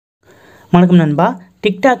வணக்கம் நண்பா.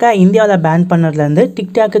 டிக்டாக்கை இந்தியாவில் பேன் பண்ணதுலேருந்து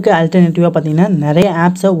டிக்டாக்கு ஆல்டர்னேட்டிவாக பார்த்தீங்கன்னா நிறைய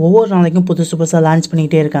ஆப்ஸை ஒவ்வொரு நாளைக்கும் புதுசு புதுசாக லான்ச்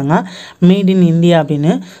பண்ணிக்கிட்டே இருக்காங்க, மேட் இன் இந்தியா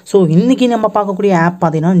அப்படின்னு. ஸோ இன்றைக்கி நம்ம பார்க்கக்கூடிய ஆப்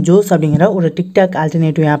பார்த்தீங்கன்னா ஜோஸ் அப்படிங்கிற ஒரு டிக்டாக்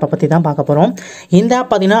ஆல்டர்னேட்டிவ் ஆப்பை பற்றி தான் பார்க்க போகிறோம். இந்த ஆப்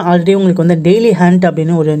பார்த்தீங்கன்னா ஆல்ரெடி உங்களுக்கு வந்து டெய்லி ஹண்ட்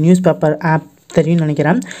அப்படின்னு ஒரு நியூஸ் பேப்பர் ஆப் தெரியும்னு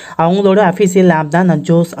நினைக்கிறேன். அவங்களோட அஃபிஷியல் ஆப் தான் இந்த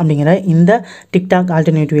ஜோஸ் அப்படிங்கிற இந்த டிக்டாக்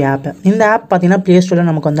ஆல்டர்னேட்டிவ் ஆப். இந்த ஆப் பார்த்தீங்கன்னா ப்ளே ஸ்டோரில்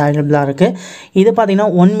நமக்கு வந்து அவைலபிளாக இருக்குது. இது பார்த்தீங்கன்னா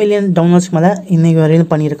 1 மில்லியன் டவுன்லோட்ஸ்க்கு மேலே இன்றைக்கி வரையும்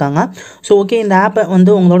பண்ணியிருக்காங்க. ஸோ ஓகே, இந்த ஆப்பை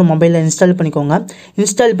வந்து உங்களோட மொபைலில் இன்ஸ்டால் பண்ணிக்கோங்க.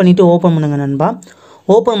 இன்ஸ்டால் பண்ணிவிட்டு ஓப்பன் பண்ணுங்க நண்பா.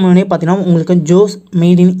 ஓப்பன் பண்ணி பார்த்தீங்கன்னா உங்களுக்கு ஜோஸ்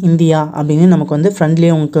மேட் இன் இந்தியா அப்படின்னு நமக்கு வந்து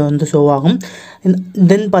ஃப்ரண்ட்லேயே உங்களுக்கு வந்து ஷோ ஆகும்.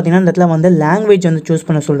 தென் பார்த்தீங்கன்னா இந்த இடத்துல வந்து லாங்குவேஜ் வந்து சூஸ்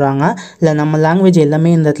பண்ண சொல்கிறாங்க. இல்லை நம்ம லாங்குவேஜ்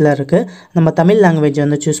எல்லாமே இந்த இடத்துல இருக்குது. நம்ம தமிழ் லாங்குவேஜ்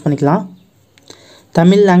வந்து சூஸ் பண்ணிக்கலாம்.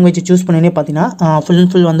 தமிழ் லாங்குவேஜ் சூஸ் பண்ணினே பார்த்தீங்கன்னா ஃபுல்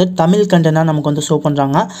அண்ட் ஃபுல் வந்து தமிழ் கண்டென்ட்டாக நமக்கு வந்து ஷோ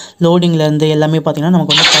பண்ணுறாங்க. லோடிங்லேருந்து எல்லாமே பார்த்தீங்கன்னா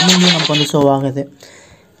நமக்கு வந்து தமிழ்லேயும் நமக்கு வந்து ஷோ ஆகுது.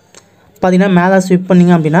 பார்த்தீங்கன்னா மேலே ஸ்விப்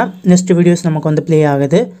பண்ணிங்க அப்படின்னா நெக்ஸ்ட் வீடியோஸ் நமக்கு வந்து ப்ளே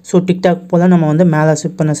ஆகுது. ஸோ டிக்டாக் போல் நம்ம வந்து மேலே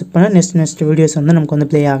ஸ்விப் பண்ண நெக்ஸ்ட் வீடியோஸ் வந்து நமக்கு வந்து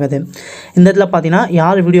ப்ளே ஆகுது. இந்த இடத்துல பார்த்தீங்கன்னா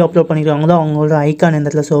யார் வீடியோ அப்லோட் பண்ணிக்கிறாங்களோ அவங்களோட ஐக்கான் இந்த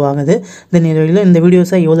இடத்துல ஷோ ஆகுது. தென் இந்த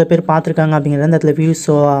வீடியோஸை எவ்வளோ பேர் பார்த்துருக்காங்க அப்படிங்கிறது இந்த இடத்துல வியூஸ்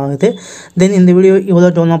ஷோ ஆகுது. தென் இந்த வீடியோ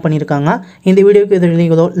இவ்வளோ டவுன்லோட் பண்ணியிருக்காங்க, இந்த வீடியோக்கு இதில்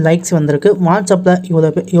இவ்வளோ லைக்ஸ் வந்திருக்கு, வாட்ஸ்அப்பில்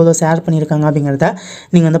இவ்வளோ ஷேர் பண்ணியிருக்காங்க அப்படிங்கிறத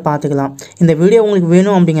நீங்கள் வந்து பார்த்துக்கலாம். இந்த வீடியோ உங்களுக்கு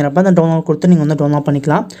வேணும் அப்படிங்கிறப்ப அந்த டவுன்லோட் கொடுத்து நீங்கள் வந்து டவுன்லோட்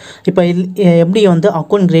பண்ணிக்கலாம். இப்போ எப்படி வந்து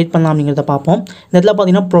அக்கௌண்ட் கிரியேட் பண்ணலாம் அப்படிங்கிறத பார்ப்போம். இந்த இடத்துல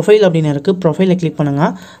பார்த்தீங்கன்னா ப்ரொஃபைல் அப்படின்னு இருக்குது. ப்ரொஃபைலை கிளிக் பண்ணுங்கள்.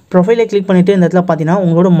 ப்ரொஃபைலை கிளிக் பண்ணிவிட்டு இந்த இடத்துல பார்த்தீங்கன்னா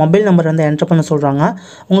உங்களோட மொபைல் நம்பர் வந்து என்டர் பண்ண சொல்கிறாங்க.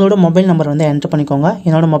 உங்களோட மொபைல் நம்பர் வந்து என்டர் பண்ணிக்கோங்க.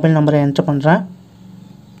 என்னோட மொபைல் நம்பரை என்டர் பண்ணுறேன்.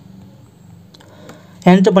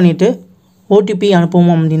 என்டர் பண்ணிவிட்டு ஓடிபி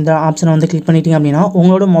அனுப்புவோம் அப்படின்ற ஆப்ஷனை வந்து கிளிக் பண்ணிட்டீங்க அப்படின்னா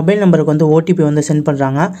உங்களோட மொபைல் நம்பருக்கு வந்து ஓடிபி வந்து சென்ட்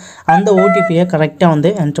பண்ணுறாங்க. அந்த ஓடிபியை கரெக்டாக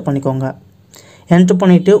வந்து என்டர் பண்ணிக்கோங்க. என்டர்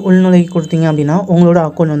பண்ணிவிட்டு உள்நுழைக்கு கொடுத்தீங்க அப்படின்னா உங்களோட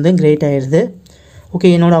அக்கௌண்ட் வந்து கிரியேட் ஆகிடுது. ஓகே,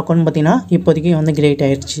 என்னோடய அக்கௌண்ட் பார்த்தீங்கன்னா இப்போதைக்கு வந்து கிரியேட்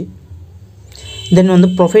ஆகிடுச்சு. தென் வந்து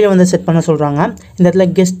ப்ரொஃபைலை வந்து செட் பண்ண சொல்கிறாங்க. இந்த இடத்துல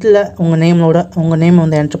கெஸ்ட்டில் உங்கள் நேமை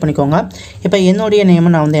வந்து என்ட்ரு பண்ணிக்கோங்க. இப்போ என்னுடைய நேமை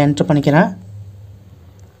நான் வந்து என்ட்ரு பண்ணிக்கிறேன்.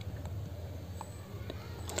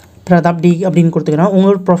 பிரதாப் டி அப்படின்னு கொடுத்துக்கிறேன்.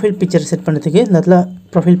 உங்களோட ப்ரொஃபைல் பிக்சர் செட் பண்ணுறதுக்கு இந்த இடத்துல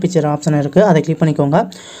ப்ரொஃபைல் பிக்சர் ஆப்ஷன் இருக்குது, அதை கிளிக் பண்ணிக்கோங்க.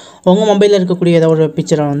 உங்கள் மொபைலில் இருக்கக்கூடிய ஏதோ ஒரு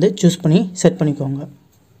பிக்சரை வந்து சூஸ் பண்ணி செட் பண்ணிக்கோங்க.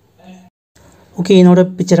 ஓகே, என்னோடய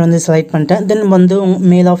பிக்சரை வந்து செலக்ட் பண்ணிட்டேன். தென் வந்து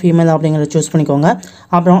மேல் ஆஃப் ஃபீமேல் அப்படிங்கிறத சூஸ் பண்ணிக்கோங்க.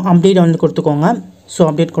 அப்புறம் அப்டேட் வந்து கொடுத்துக்கோங்க. ஸோ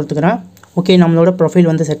அப்டேட் கொடுத்துக்கிறேன். ஓகே, நம்மளோட ப்ரொஃபைல்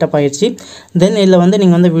வந்து செட்டப் ஆகிடுச்சு. தென் இதில் வந்து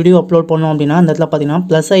நீங்கள் வந்து வீடியோ அப்லோட் பண்ணோம் அப்படின்னா இந்த இடத்துல பார்த்தீங்கன்னா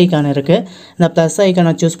ப்ளஸ் ஐக்கான் இருக்குது. இந்த ப்ளஸ்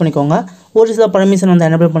ஐக்கானை சூஸ் பண்ணிக்கோங்க. ஒரு சில பர்மிஷன் வந்து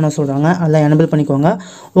எனேபிள் பண்ண சொல்கிறாங்க, அதில் எனேபிள் பண்ணிக்கோங்க.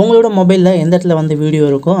 உங்களோட மொபைலில் எந்த இடத்துல வந்து வீடியோ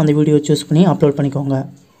இருக்கோ அந்த வீடியோ சூஸ் பண்ணி அப்லோட் பண்ணிக்கோங்க.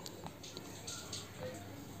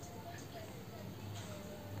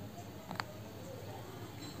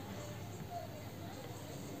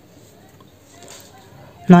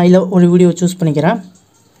 நான் இதில் ஒரு வீடியோ சூஸ் பண்ணிக்கிறேன்.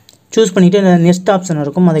 சூஸ் பண்ணிவிட்டு நெக்ஸ்ட் ஆப்ஷன்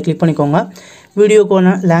இருக்கும், அதை கிளிக் பண்ணிக்கோங்க.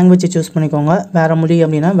 வீடியோக்கான லாங்குவேஜை சூஸ் பண்ணிக்கோங்க. வேறு மொழி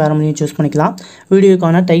அப்படின்னா வேறு மொழியும் சூஸ் பண்ணிக்கலாம்.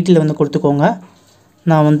 வீடியோக்கான டைட்டில் வந்து கொடுத்துக்கோங்க.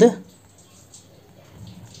 நான் வந்து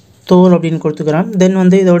தோல் அப்படின்னு கொடுத்துக்கிறேன். தென்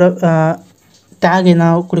வந்து இதோட டேக்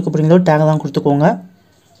என்ன கொடுக்க போகிறீங்களோ டேக் தான் கொடுத்துக்கோங்க.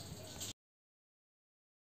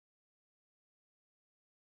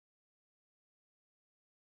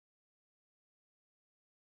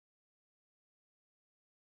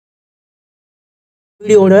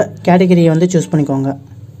 வீடியோட கேட்டகரியை வந்து சூஸ் பண்ணிக்கோங்க.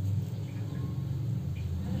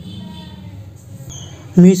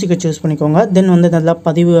 மியூசிக்கை சூஸ் பண்ணிக்கோங்க. தென் வந்து நல்லா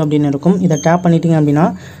பதிவு அப்படின்னு இருக்கும், இதை டேப் பண்ணிட்டீங்க அப்படின்னா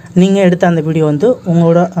நீங்கள் எடுத்த அந்த வீடியோ வந்து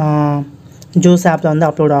உங்களோட ஜோஸ் ஆப்பில் வந்து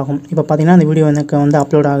அப்லோட் ஆகும். இப்போ பார்த்தீங்கன்னா அந்த வீடியோ எனக்கு வந்து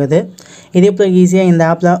அப்லோட் ஆகுது. இதே போல் ஈஸியாக இந்த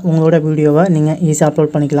ஆப்பில் உங்களோட வீடியோவை நீங்கள் ஈஸியாக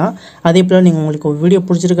அப்லோட் பண்ணிக்கலாம். அதே போல் நீங்கள் உங்களுக்கு ஒரு வீடியோ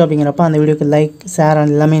பிடிச்சிருக்கு அப்படிங்கிறப்ப அந்த வீடியோக்கு லைக் ஷேர்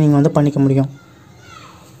எல்லாமே நீங்கள் வந்து பண்ணிக்க முடியும்.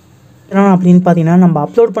 அப்படின்னு பார்த்தீங்கன்னா நம்ம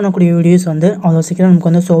அப்லோட் பண்ணக்கூடிய வீடியோஸ் வந்து அவ்வளோ சீக்கிரம் நமக்கு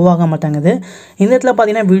வந்து ஷோ ஆக மாட்டாங்குது. இந்த இடத்துல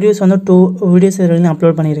பார்த்தீங்கன்னா வீடியோஸ் வந்து 2 வீடியோஸ் வரையும்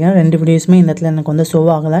அப்லோட் பண்ணியிருக்கேன். 2 வீடியோஸுமே இந்த இடத்துல எனக்கு வந்து ஷோ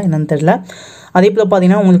ஆகலை, என்னென்னு தெரியல. அதே போல்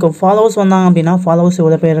பார்த்தீங்கன்னா உங்களுக்கு ஃபாலோவர்ஸ் வந்தாங்க அப்படின்னா ஃபாலோவர்ஸ்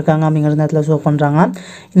எவ்வளோ பேர் இருக்காங்க அப்படிங்கிறது இடத்துல ஷோ பண்ணுறாங்க.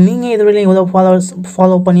 நீங்கள் இதுவரையும் எவ்வளோ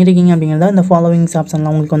ஃபாலோ பண்ணியிருக்கீங்க அப்படிங்கிறத இந்த ஃபாலோவிங்ஸ்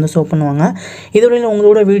ஆப்ஷனில் உங்களுக்கு வந்து ஷோ பண்ணுவாங்க. இதுவரையும்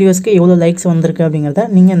உங்களோட வீடியோஸ்க்கு எவ்வளோ லைக்ஸ் வந்திருக்கு அப்படிங்கிறத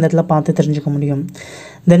நீங்கள் இந்த இடத்துல பார்த்து தெரிஞ்சுக்க முடியும்.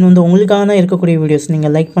 தென் வந்து உங்களுக்கான இருக்கக்கூடிய வீடியோஸ்,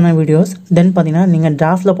 நீங்கள் லைக் பண்ண வீடியோஸ், தென் பார்த்தீங்கன்னா நீங்கள்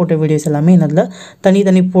டிராஃப்டில் போட்ட வீடியோஸ் எல்லாமே இந்த இடத்துல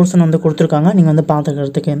தனி போர்ஷன் வந்து கொடுத்துருக்காங்க நீங்கள் வந்து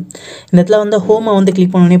பார்த்துக்கிறதுக்கு. இந்த இடத்துல வந்து ஹோமை வந்து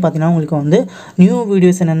கிளிக் பண்ணோன்னே பார்த்தீங்கன்னா உங்களுக்கு வந்து நியூ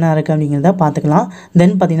வீடியோஸ் என்னென்ன இருக்குது அப்படிங்கிறத பார்த்துக்கலாம்.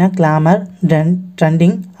 தென் பார்த்தீங்கன்னா கிளாமர்,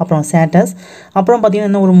 ட்ரெண்டிங், அப்புறம் ஸ்டேட்டஸ், அப்புறம் பார்த்தீங்கன்னா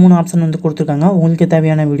இன்னும் ஒரு 3 ஆப்ஷன் வந்து கொடுத்துருக்காங்க. உங்களுக்கு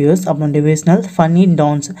தேவையான வீடியோஸ், அப்புறம் டிவிஷனல், ஃபன்னி,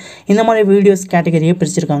 டான்ஸ், இந்த மாதிரி வீடியோஸ் கேட்டகரியை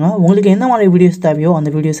பிரிச்சிருக்காங்க. உங்களுக்கு எந்த மாதிரி வீடியோஸ் தேவையோ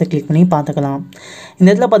அந்த வீடியோஸை கிளிக் பண்ணி பார்த்துக்கலாம். இந்த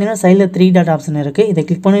இடத்துல பார்த்தீங்கன்னா சைடில் 3 டாட் ஆப்ஷன் இருக்குது, இதை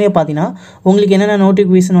கிளிக் பண்ணி பார்த்தீங்கன்னா உங்களுக்கு என்னென்ன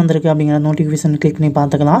நோட்டிஃபிகேஷன் வந்திருக்கு அப்படிங்கிற நோட்டிஃபிகேஷன் கிளிக் பண்ணி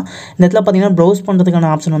பார்த்துக்கலாம். இந்த இடத்துல பார்த்தீங்கன்னா ப்ரௌஸ் பண்ணுறதுக்கான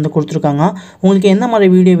ஆப்ஷன் வந்து கொடுத்துருக்காங்க. உங்களுக்கு எந்த மாதிரி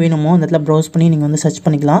வீடியோ வேணுமோ இந்த இடத்துல ப்ரௌஸ் பண்ணி நீங்கள் வந்து சர்ச்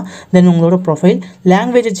பண்ணிக்கலாம். தென் உங்களோட ப்ரொஃபைல்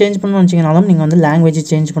லாங்குவேஜ் சேஞ்ச் பண்ணணும்னு வச்சிங்கனாலும் நீங்கள் வந்து லாங்குவேஜ்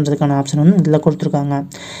சேஞ்ச் பண்ணுறதுக்கான ஆப்ஷன் வந்து இதில் கொடுத்துருக்காங்க.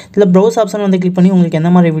 இதில் ப்ரௌஸ் ஆப்ஷன் வந்து கிளிக் பண்ணி உங்களுக்கு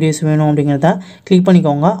எந்த மாதிரி வீடியோஸ் வேணும் அப்படிங்கிறத கிளிக்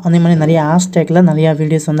பண்ணிக்கோங்க. அதே மாதிரி நிறைய ஹேஷ்டேக்கில் நிறையா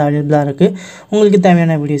வீடியோஸ் வந்து அவைலபிளாக இருக்குது. உங்களுக்கு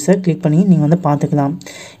தேவையான வீடியோஸை கிளிக் பண்ணி நீங்கள் வந்து பார்த்துக்கலாம்.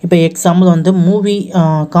 இப்போ எக்ஸாம்பிள் வந்து மூவி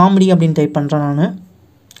காமெடி அப்படின்னு டைப் பண்ணுறேன். நான்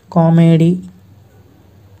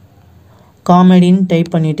காமெடின்னு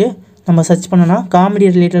டைப் பண்ணிவிட்டு நம்ம சர்ச் பண்ணோன்னா காமெடி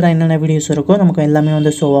ரிலேட்டடாக என்னென்ன வீடியோஸ் இருக்கோ நமக்கு எல்லாமே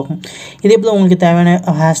வந்து ஷோ ஆகும். இதே போல் உங்களுக்கு தேவையான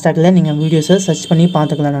ஹேஷ்டேக்கில் நீங்கள் வீடியோஸை சர்ச் பண்ணி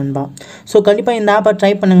பார்த்துக்கலாம் நண்பா. ஸோ கண்டிப்பாக இந்த ஆப்பை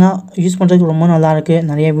ட்ரை பண்ணுங்கள். யூஸ் பண்ணுறதுக்கு ரொம்ப நல்லாயிருக்கு.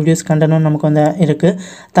 நிறைய வீடியோஸ் கண்டென்ட்டும் நமக்கு வந்து இருக்குது.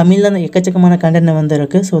 தமிழில் எக்கச்சக்கமான கண்டென்ட் வந்து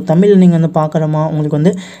இருக்குது. ஸோ தமிழில் நீங்கள் வந்து பார்க்குறோமா உங்களுக்கு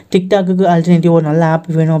வந்து டிக்டாக்கு ஆல்டர்னேட்டிவ் ஒரு நல்ல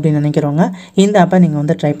ஆப் வேணும் அப்படின்னு நினைக்கிறவங்க இந்த ஆப்பை நீங்கள்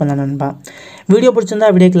வந்து ட்ரை பண்ணலாம் நண்பா. வீடியோ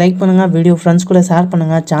பிடிச்சிருந்தா வீடியோக்கு லைக் பண்ணுங்கள். வீடியோ ஃப்ரெண்ட்ஸ் கூட ஷேர்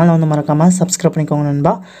பண்ணுங்கள். சேனலை வந்து மறக்காமல் சப்ஸ்கிரைப் பண்ணிக்கோங்க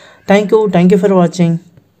நண்பா. தேங்க்யூ ஃபார் வாட்சிங்.